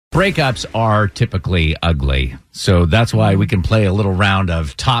Breakups are typically ugly, so that's why we can play a little round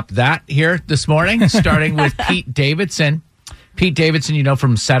of Top That here this morning, starting with Pete Davidson. Pete Davidson, you know,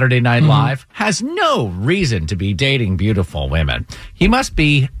 from Saturday Night Live, has no reason to be dating beautiful women. He must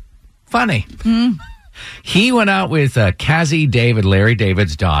be funny. He went out with Cassie David, Larry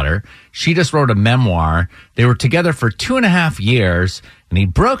David's daughter. She just wrote a memoir. They were together for 2.5 years, and he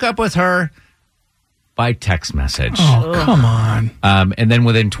broke up with her by text message. Oh, come on. And then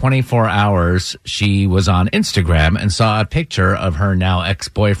within 24 hours, she was on Instagram and saw a picture of her now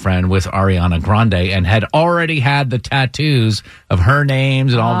ex-boyfriend with Ariana Grande and had already had the tattoos of her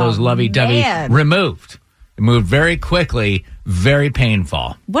names and all those lovey-dovey removed. It moved very quickly, very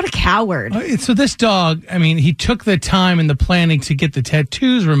painful. What a coward. So this dog, I mean, he took the time and the planning to get the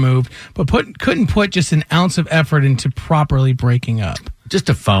tattoos removed, but couldn't put just an ounce of effort into properly breaking up. Just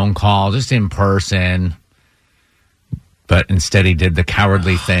a phone call, just in person. But instead he did the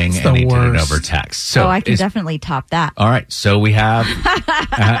cowardly thing and he did it over text. So I can definitely top that. All right. So we have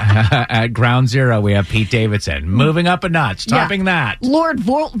at ground zero, we have Pete Davidson moving up a notch, topping that. Lord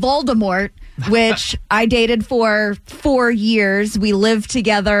Voldemort, which I dated for 4 years. We lived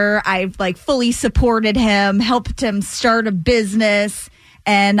together. I've fully supported him, helped him start a business.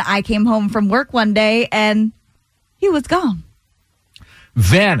 And I came home from work one day and he was gone.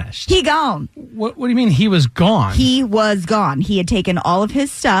 Vanished. He gone. What do you mean he was gone? He was gone. He had taken all of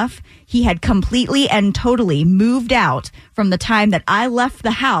his stuff. He had completely and totally moved out from the time that I left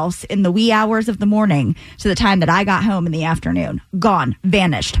the house in the wee hours of the morning to the time that I got home in the afternoon. Gone.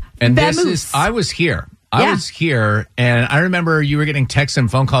 Vanished. And I was here. I was here, and I remember you were getting texts and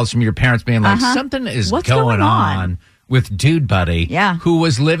phone calls from your parents being like, something is going on with Dude Buddy, who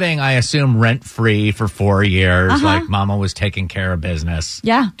was living, I assume, rent-free for 4 years, like Mama was taking care of business.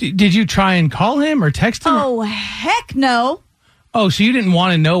 Yeah. Did you try and call him or text him? Oh, heck no. Oh, so you didn't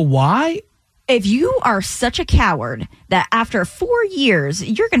want to know why? If you are such a coward that after 4 years,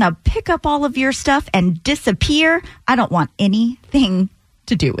 you're going to pick up all of your stuff and disappear, I don't want anything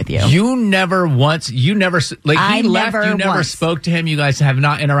to do with you. You never, he left, you never spoke to him, you guys have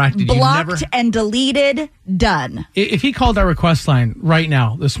not interacted. Blocked and deleted, done. If he called our request line right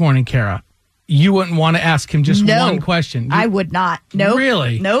now, this morning, Kara, you wouldn't want to ask him just one question? I would not. Nope.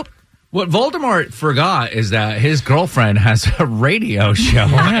 Really? Nope. What Voldemort forgot is that his girlfriend has a radio show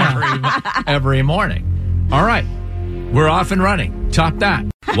every morning. All right. We're off and running. Top that.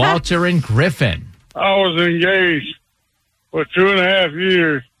 Walter and Griffin. I was engaged for 2.5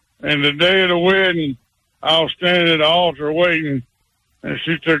 years, and the day of the wedding, I was standing at the altar waiting, and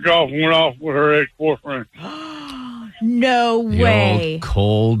she took off and went off with her ex-boyfriend. No way. Old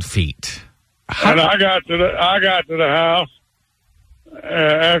cold feet. And I got to the house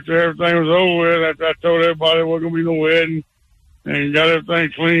after everything was over with, after I told everybody there wasn't going to be no wedding, and got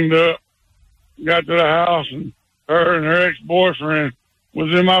everything cleaned up. Got to the house, and her ex-boyfriend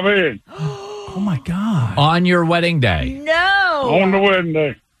was in my bed. Oh, my God. On your wedding day? No. On the wedding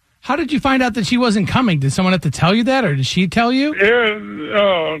day. How did you find out that she wasn't coming? Did someone have to tell you that, or did she tell you?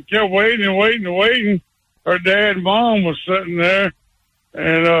 Yeah, kept waiting. Her dad and mom was sitting there,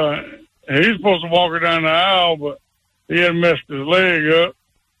 and he's supposed to walk her down the aisle, but he had messed his leg up.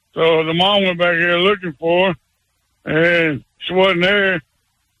 So the mom went back here looking for her, and she wasn't there.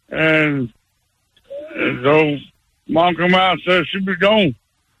 And so mom come out and said she'd be gone.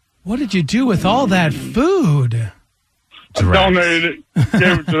 What did you do with all that food? I donated it.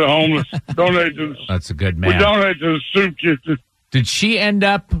 Gave it to the homeless. That's a good man. We donated to the soup kitchen. Did she end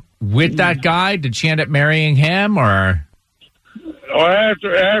up with that guy? Did she end up marrying him, or? Well,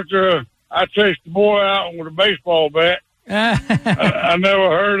 after I chased the boy out with a baseball bat, I never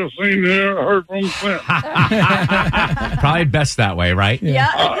heard or seen him or heard from him since. Probably best that way, right?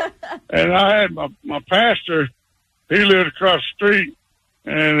 Yeah. And I had my pastor. He lived across the street.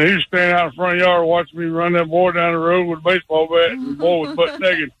 And he was standing out in front of the yard watching me run that boy down the road with a baseball bat, and the boy was butt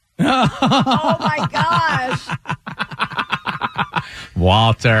naked. Oh, my gosh.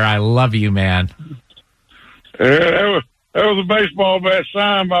 Walter, I love you, man. Yeah, that was a baseball bat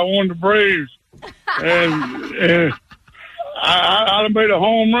signed by one of the Braves. And I'd have made a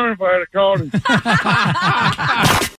home run if I had called him.